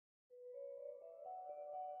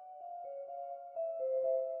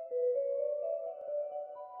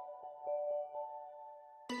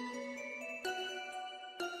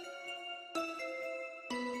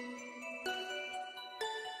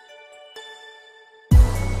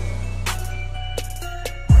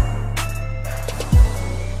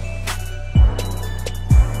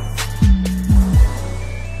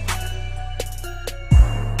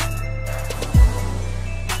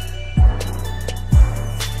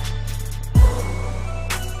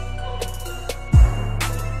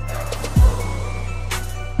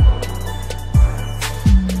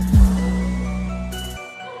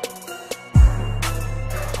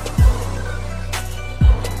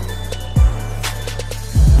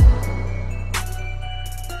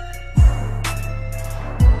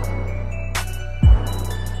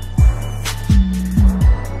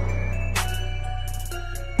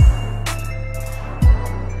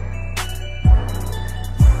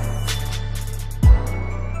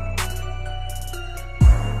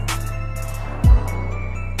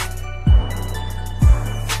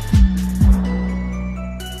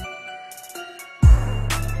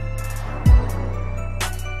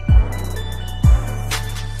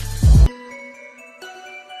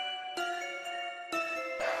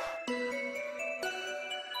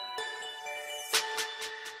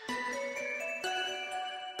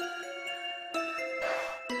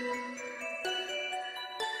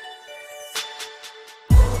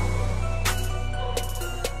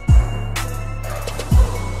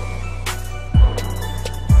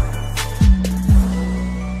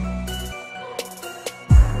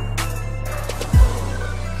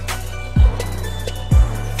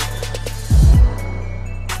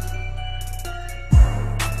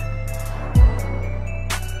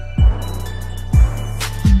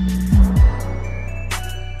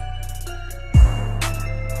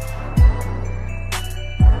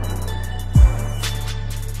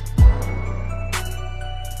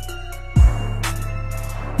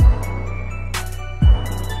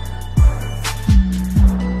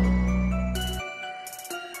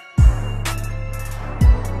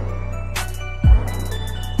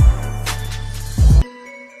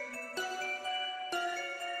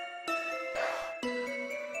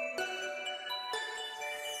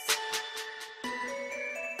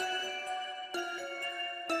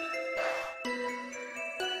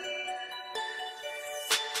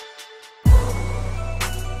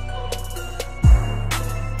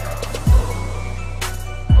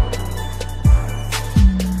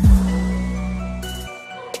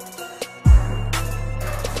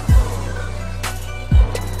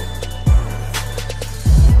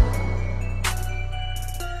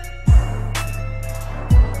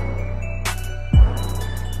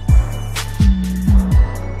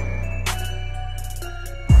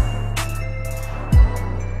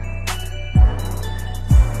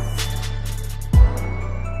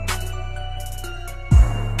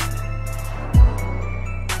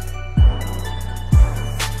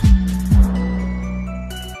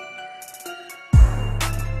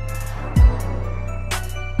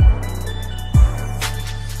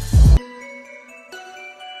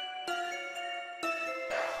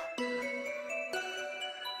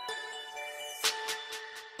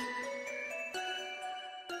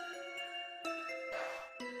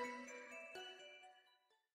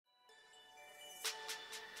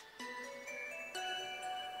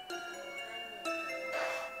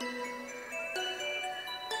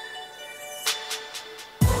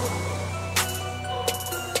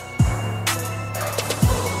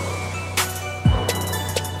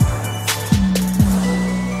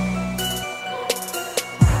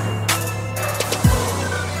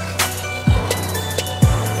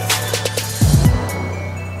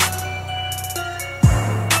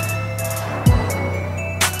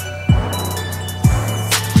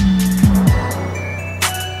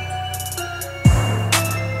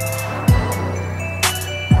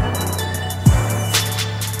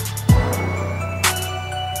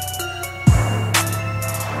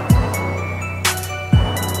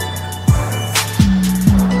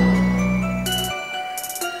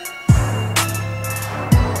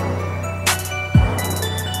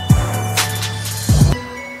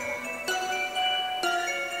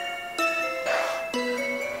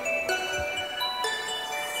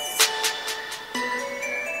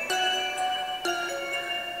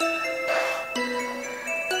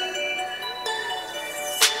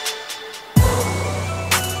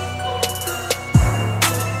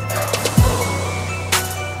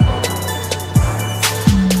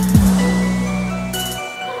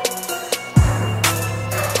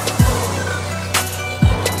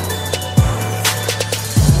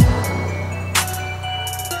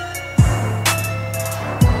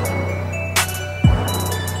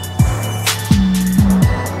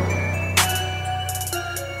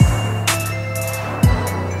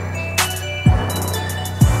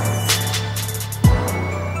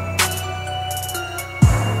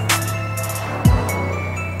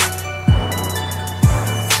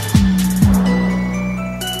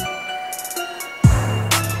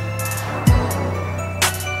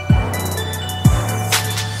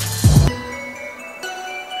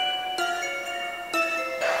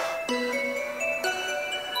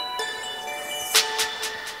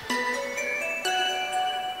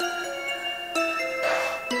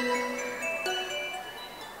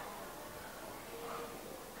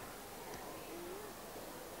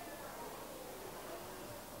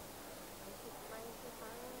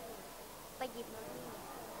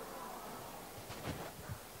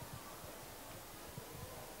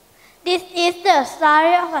This is the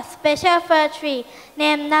story of a special fir tree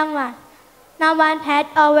named Nawan. Nawan had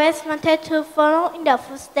always wanted to follow in the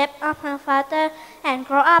footsteps of her father and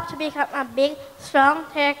grow up to become a big, strong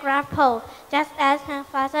telegraph pole, just as her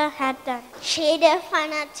father had done. She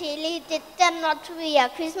definitely didn't want to be a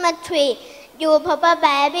Christmas tree. You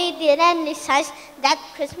probably didn't realize that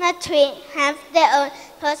Christmas trees have their own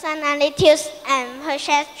personalities and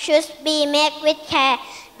perhaps should be made with care.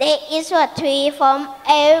 There is a tree from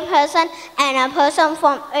every person and a person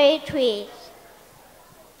from every tree.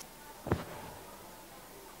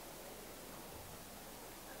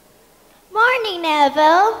 Morning,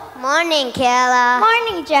 Neville. Morning, Kayla.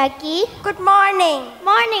 Morning, Jackie. Good morning.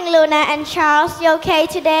 Morning, Luna and Charles. You okay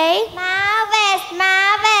today? Marvelous,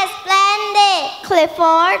 splendid.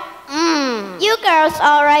 Clifford. You girls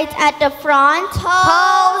all right at the front?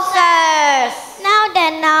 Posers. Now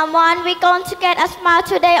then, Nawan, we going to get a smile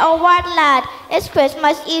today or what, lad? It's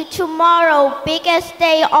Christmas Eve tomorrow, biggest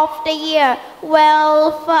day of the year.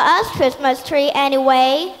 Well, for us, Christmas tree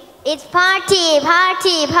anyway. It's party.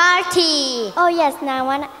 Oh yes,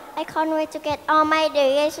 Nawan, I can't wait to get all my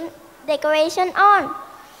decoration on.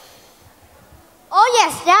 Oh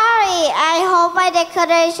yes, Daddy. I hope my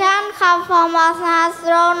decoration come from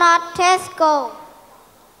Hasbro, not Tesco.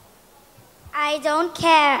 I don't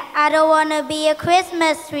care. I don't want to be a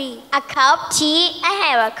Christmas tree. A cup tea? I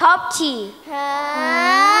have a cup tea.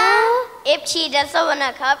 If she doesn't want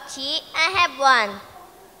a cup tea, I have one.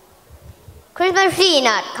 Christmas tree,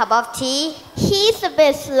 not cup of tea. He's a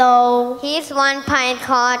bit slow. He's one pine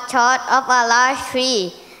cone short of a large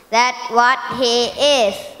tree. That's what he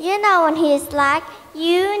is. You know what he's like.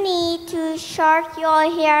 You need to short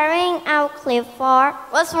your hearing out, Clifford.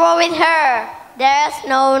 What's wrong with her? There's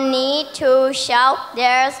no need to shout.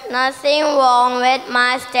 There's nothing wrong with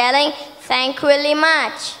my styling. Thank you very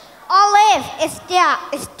much. Olive, it's the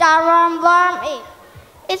warm.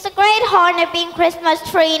 It's a great horn-beam Christmas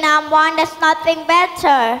tree, Nawan. There's nothing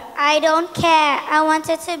better. I don't care. I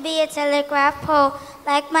wanted to be a telegraph pole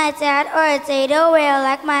like my dad or a dado whale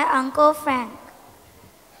like my Uncle Frank.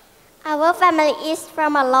 Our family is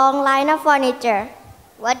from a long line of furniture.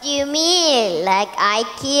 What do you mean? Like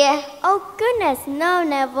IKEA? Oh goodness, no,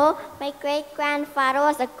 Neville. My great-grandfather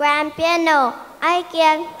was a grand piano.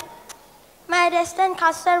 IKEA. My distant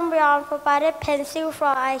cousin Bjorn provided pencil for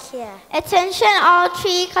IKEA. Attention all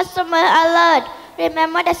tree customer alert.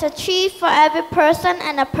 Remember there's a tree for every person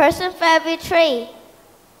and a person for every tree.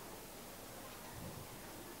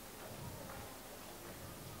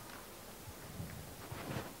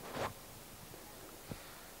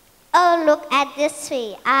 Oh, look at this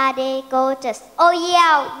tree. Are they gorgeous? Oh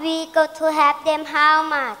yeah, we got to have them. How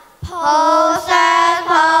much? Posers.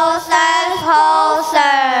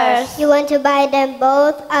 You want to buy them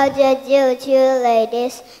both? I'll just you two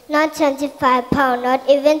ladies. Not 25 pounds, not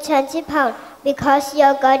even 20 pounds. Because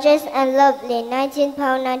you're gorgeous and lovely. 19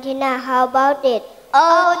 pounds 99. How about it?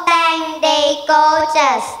 Oh, thank they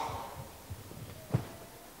gorgeous.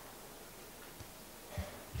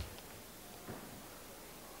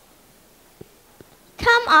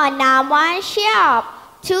 Come on now, one shop.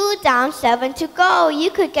 2 down, 7 to go. You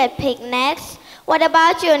could get picked next. What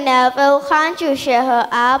about you, Neville? Can't you cheer her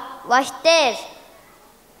up? Watch this.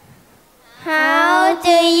 How do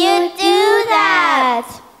you do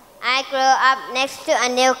that? I grew up next to a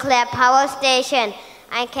nuclear power station.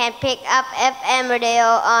 I can pick up FM radio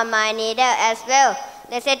on my needle as well.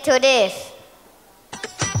 Listen to this.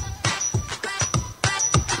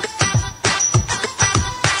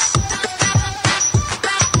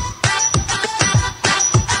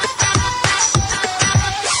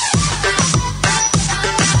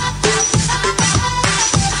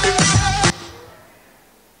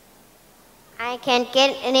 I can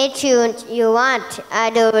get any tune you want. I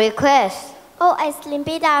do request. Oh, I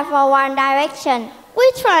Slimpy down for One Direction.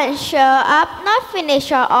 We try and show up, not finish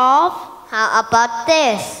her off. How about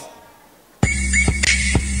this?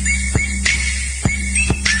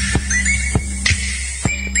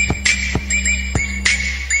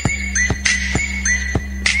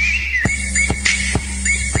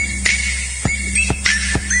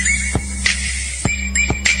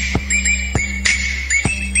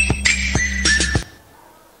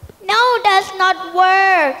 Does not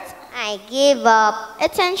work. I give up.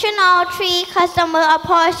 Attention all tree customer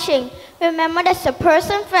approaching. Remember there's a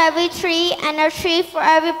person for every tree and a tree for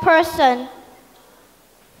every person.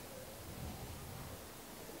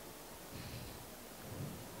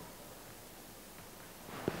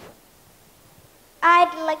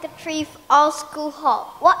 I'd like a tree for all school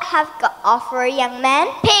hall. What have got offer, young man?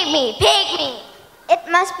 Pick me, pick me. It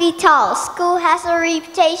must be tall. School has a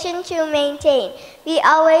reputation to maintain. We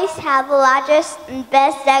always have the largest and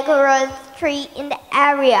best decorated tree in the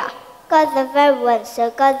area. Got the very one, sir.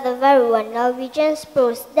 Got the very one. Norwegian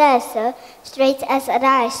spruce. There, sir. Straight as a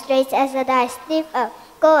die. Straight as a die. Sniff up.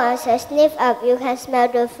 Go on, sir. Sniff up. You can smell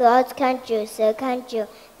the flowers, can't you, sir? Can't you?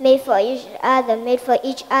 Made for each other. Made for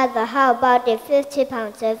each other. How about it? 50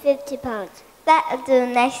 pounds, sir. 50 pounds. That'll do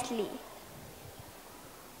nicely.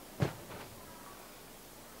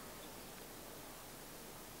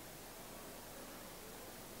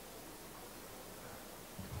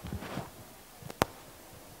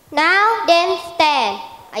 Now then stand.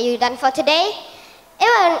 Are you done for today?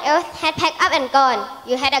 Everyone else had packed up and gone.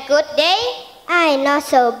 You had a good day? Aye, not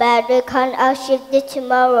so bad. We can't outshift it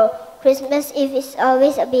tomorrow. Christmas Eve is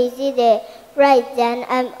always a busy day. Right then,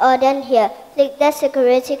 I'm all done here. Flick that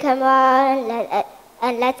security camera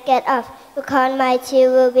and let's get off. You can't, my tea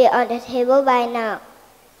will be on the table by now.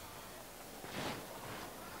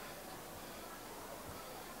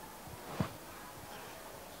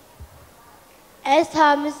 As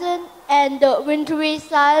Thompson and the wintry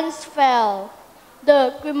silence fell,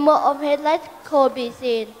 the glimmer of headlights could be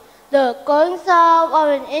seen. The going sound of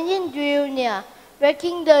an engine drew near,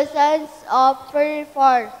 breaking the silence of very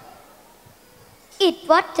far. It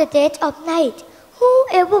was the dead of night.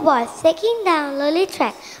 Whoever was taking down Lily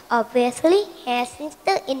track obviously had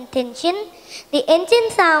sinister intention. The engine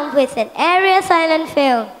sound with an area silent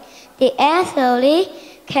fell. The air slowly,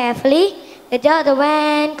 carefully, the door of the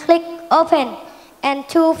van clicked open, and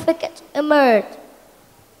two figures emerged.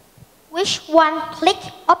 Which one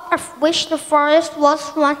clicked, up of which the forest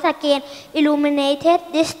was once again illuminated,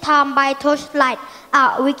 this time by torchlight.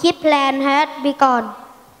 Our wicked plan had begun.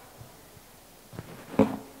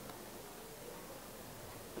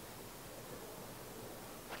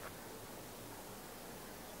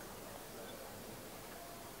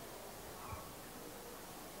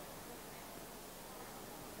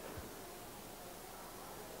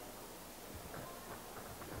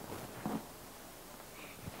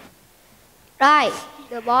 Right,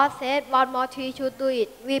 the boss said one more tree should do it.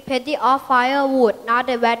 We plenty of firewood. Now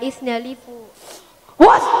the van is nearly full.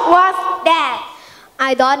 What was that?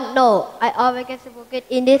 I don't know. I always get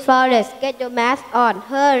suffocated in this forest. Get your mask on.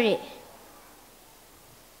 Hurry.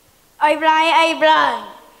 I blind.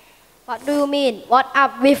 What do you mean? What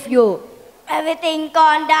up with you? Everything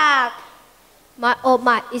gone dark. Oh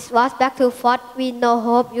my, it was back to fort. We no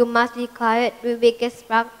hope. You must be quiet. We will get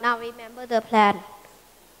sprung. Now remember the plan.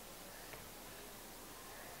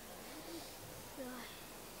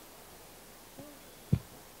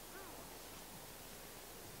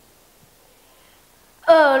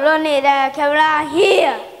 Oh, don't need a camera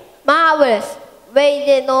here. Marvelous.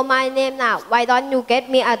 They know my name now. Why don't you get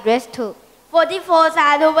me address too? 44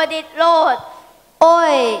 Sadhupadit Road.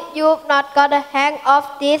 Oi, you've not got a hang of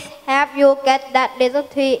this. Have you get that little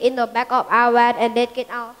tree in the back of our van and then get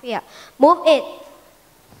out of here? Move it.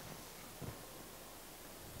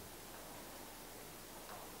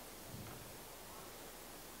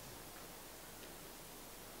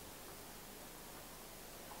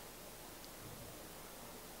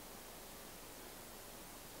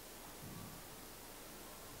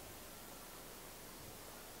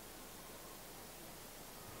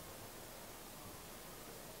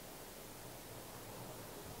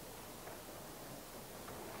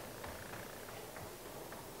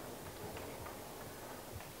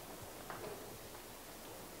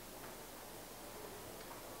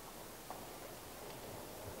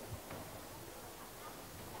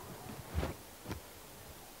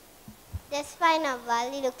 The spine of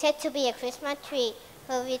Wally looked to be a Christmas tree,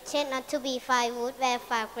 her wishes not to be firewood were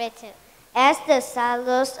far greater. As the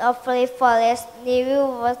sailors of the forest,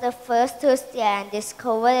 Neville was the first to see and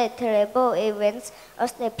discover the terrible events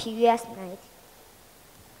of the previous night.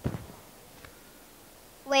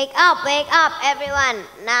 Wake up, everyone.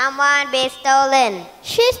 Now won't be stolen.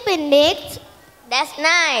 She's been nicked. That's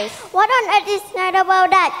nice. What on earth is nice about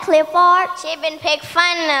that, Clifford? She's been picked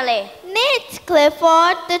finally. Nicked,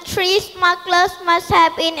 Clifford. The three smugglers must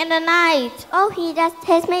have been in the night. Oh, he does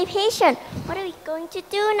test my patience. What are we going to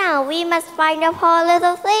do now? We must find the poor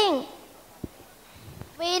little thing.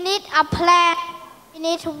 We need a plan. We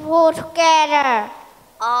need to pull together.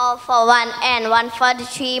 All for one and one for the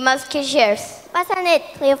three musketeers. Wasn't it,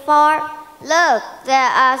 Clifford? Look, there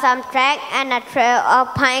are some tracks and a trail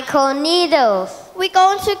of pine cone needles. We're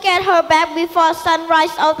going to get her back before sunrise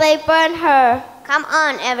or they burn her. Come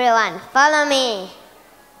on, everyone. Follow me.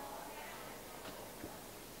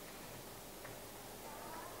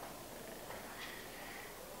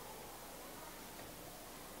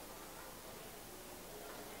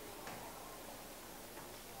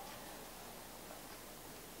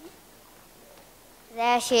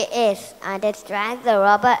 There she is. I distract the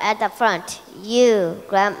robber at the front. You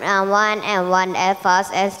grab one and one as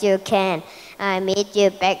fast as you can. I meet you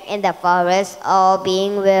back in the forest, all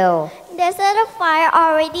being well. There's a fire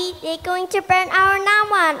already. They're going to burn our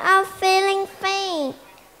Naman. I'm feeling faint.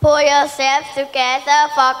 Pull yourself together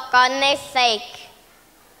for goodness sake.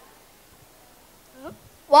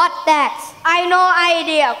 What that? I no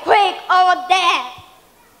idea. Quick, over there.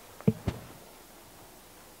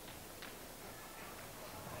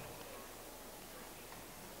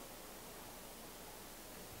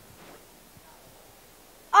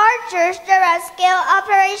 Archers, the rescue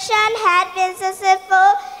operation had been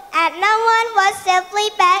successful and no one was safely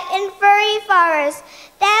back in Furry Forest.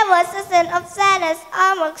 There was a sense of sadness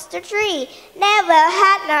amongst the trees. Neville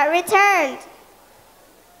had not returned.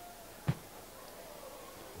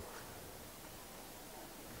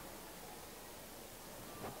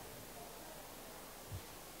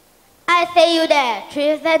 I see you there,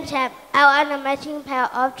 trees and champ. I want a matching pair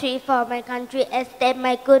of trees for my country estate,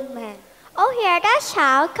 my good man. Oh, here, that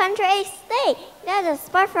child, country estate. There's a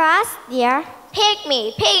spot for us, dear. Pick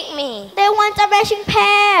me, pick me. They want a matching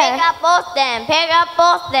pair. Pick up both them, pick up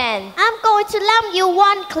both them. I'm going to lend you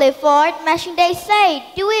one, Clifford. Matching they say.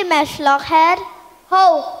 Do we match, Lockhead?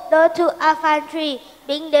 Ho, those two are fine trees.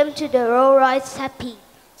 Bring them to the Rolls Royce happy.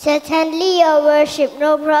 Certainly, your worship.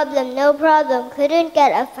 No problem, no problem. Couldn't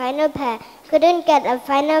get a final pair. Couldn't get a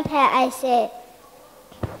final pair, I say.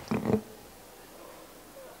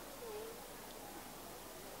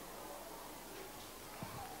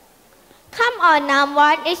 Come on,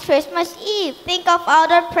 Namwan, it's Christmas Eve. Think of all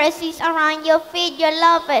the presents around your feet, your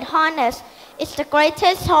beloved harness. It's the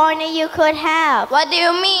greatest honor you could have. What do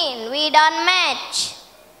you mean? We don't match.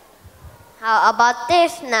 How about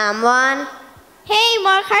this, Namwan? Hey,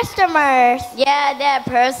 more customers. Yeah, that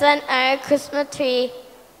person are a Christmas tree.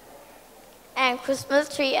 And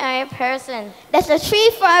Christmas tree are a person. There's a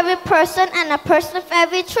tree for every person and a person for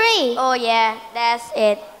every tree. Oh yeah, that's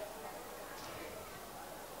it.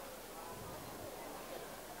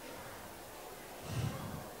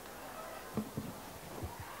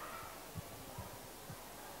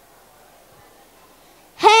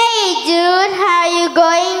 Hey, Jude, how you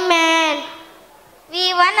going, man?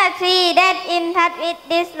 We wanna see that in touch with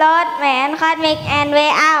this Lord, man, cosmic and way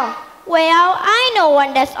out. Way out? I know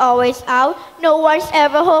one that's always out. No one's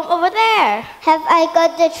ever home over there. Have I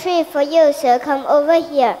got the tree for you, sir? Come over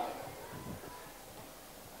here.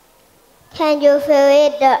 Can you feel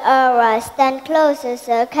it, the aura? Stand closer,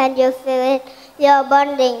 sir. Can you feel it? You're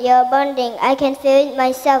bonding, you're bonding. I can feel it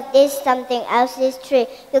myself. This is something else, this tree.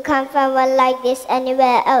 You can't find one like this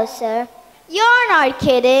anywhere else, sir. You're not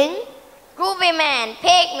kidding. Groovy man,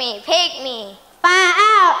 pick me, pick me. Far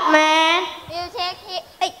out, man.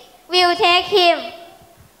 We'll take him.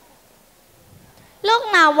 Look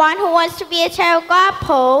now, one who wants to be a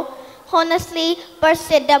pterodactyl. Honestly, birds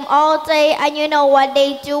sit them all day, and you know what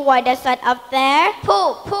they do while they're sat up there?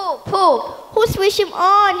 Poop, poop, poop. Who switched him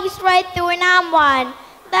on? He's right through one.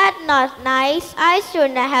 That's not nice. I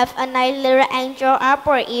shouldn't have a nice little angel up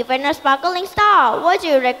or even a sparkling star. What do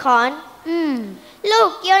you reckon?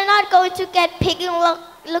 Look, you're not going to get picking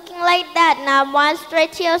looking like that now.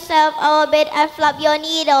 Stretch yourself a bit and flap your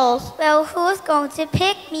needles. Well, who's going to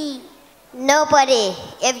pick me? Nobody.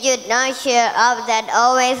 If you're not sure of that,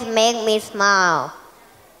 always make me smile.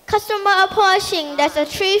 Customer approaching. There's a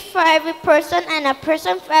tree for every person and a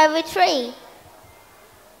person for every tree.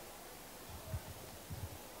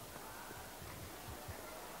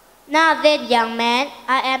 Now then, young man,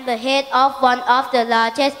 I am the head of one of the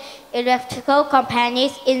largest electrical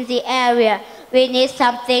companies in the area. We need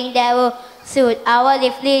something that will suit our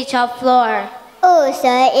lively shop floor. Oh,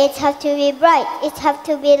 sir, it has to be bright. It has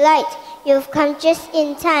to be light. You've come just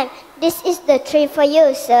in time. This is the tree for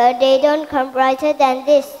you, sir. They don't come brighter than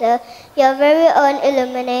this, sir. Your very own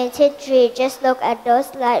illuminated tree. Just look at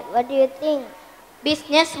those lights. What do you think?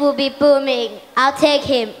 Business will be booming. I'll take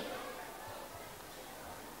him.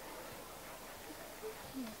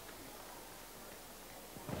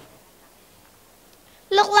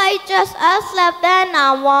 Look like just us left there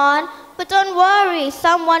now, one. But don't worry,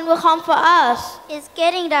 someone will come for us. It's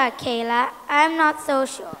getting dark, Kayla. I'm not so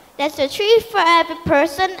sure. There's a tree for every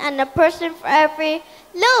person and a person for every...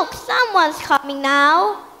 Look, someone's coming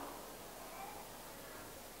now.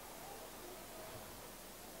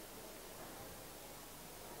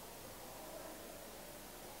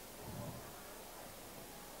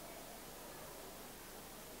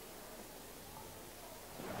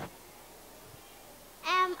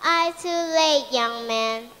 Am I too late, young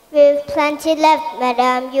man? We've plenty left,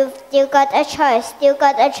 madam. You've still got a choice, still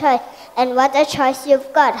got a choice. And what a choice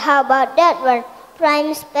you've got. How about that one?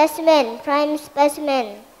 Prime specimen, prime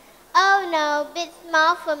specimen. Oh no, bit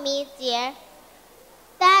small for me, dear.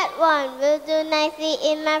 That one will do nicely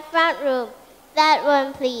in my front room. That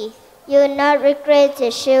one, please. You'll not regret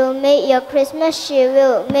it. She will make your Christmas. She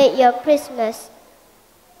will make your Christmas.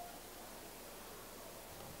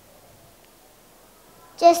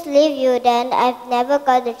 Just leave you then. I've never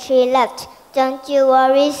got a tree left. Don't you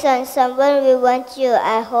worry, son. Someone will want you,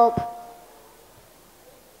 I hope.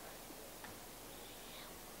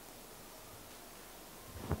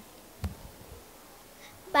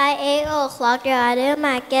 By 8 o'clock, the other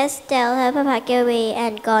my guests still have packed away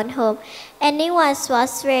and gone home. Anyone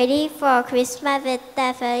was ready for Christmas with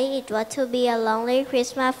their family. It was to be a lonely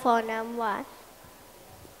Christmas for no one.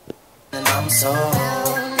 And I'm so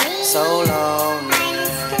lonely,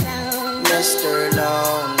 Mr.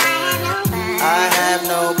 Lonely. I have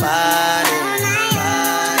nobody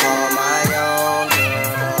call my own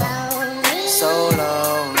girl. So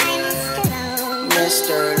lonely,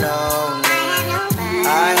 Mr. Lonely.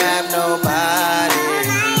 I have nobody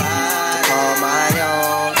to call my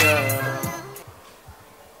own girl.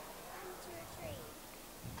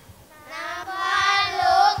 Number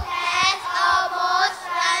Luke has almost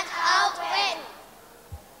run out when.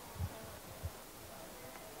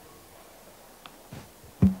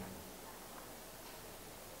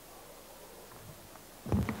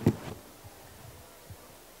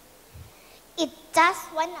 It just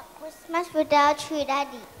one a Christmas without tree,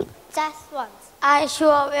 Daddy. It just once. I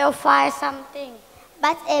sure will find something.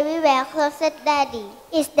 But everywhere closet, Daddy.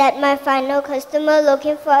 Is that my final customer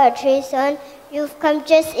looking for a tree, son? You've come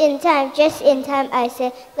just in time, I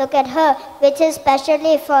say. Look at her, waited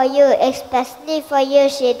especially for you, especially for you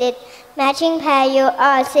she did. Matching pair you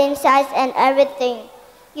are, same size and everything.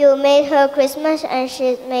 You made her Christmas and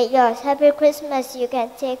she made yours. Happy Christmas, you can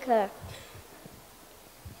take her.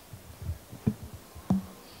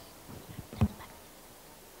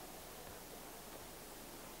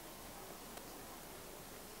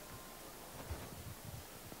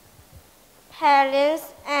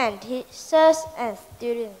 Parents and teachers and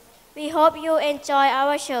students, we hope you enjoy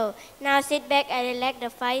our show. Now sit back and relax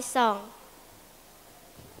the fight song.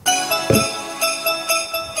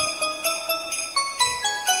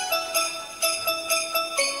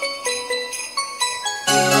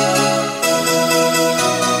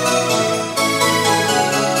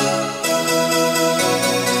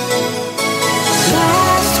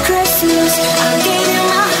 Last Christmas, I gave you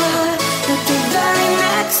my heart, but the very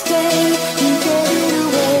next day, you gave it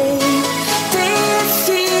away. This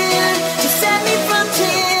year, to set me from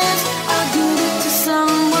tears, I'll give it to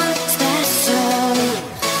someone special.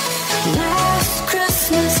 Last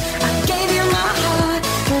Christmas, I gave you my heart,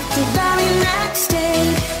 but the very next day,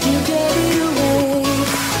 you gave it away.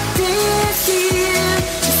 This year,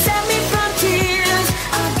 to set me from tears,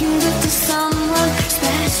 I'll give it to someone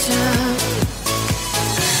special.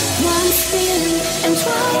 Once feeling and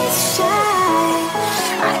twice shy,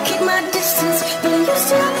 I keep my distance, but you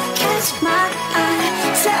still catch my eye.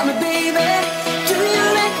 Tell me, baby, do you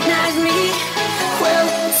recognize me? Well,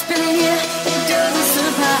 it's been a year, it doesn't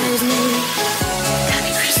surprise me.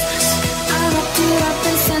 Happy Christmas. I wrapped it up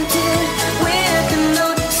and sent it with a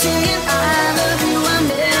note saying I love you, I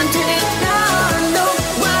meant it. Now I know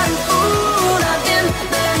what a fool I've been,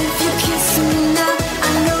 but if you kiss me now,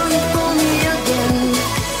 I know you pull me again.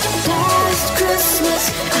 Last Christmas,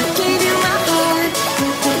 I gave you my heart,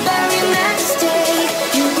 but the very next day,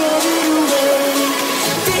 you gave it away.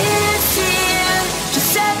 This year, to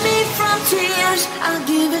set me from tears, I'll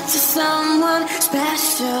give it to someone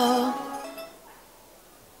special.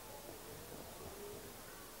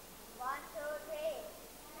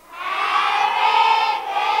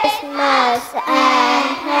 Christmas and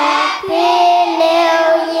Happy New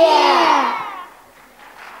Year.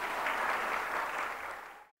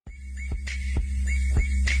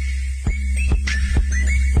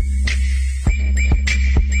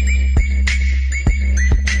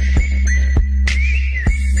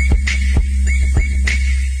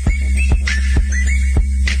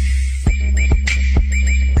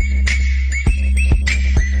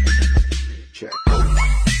 Check.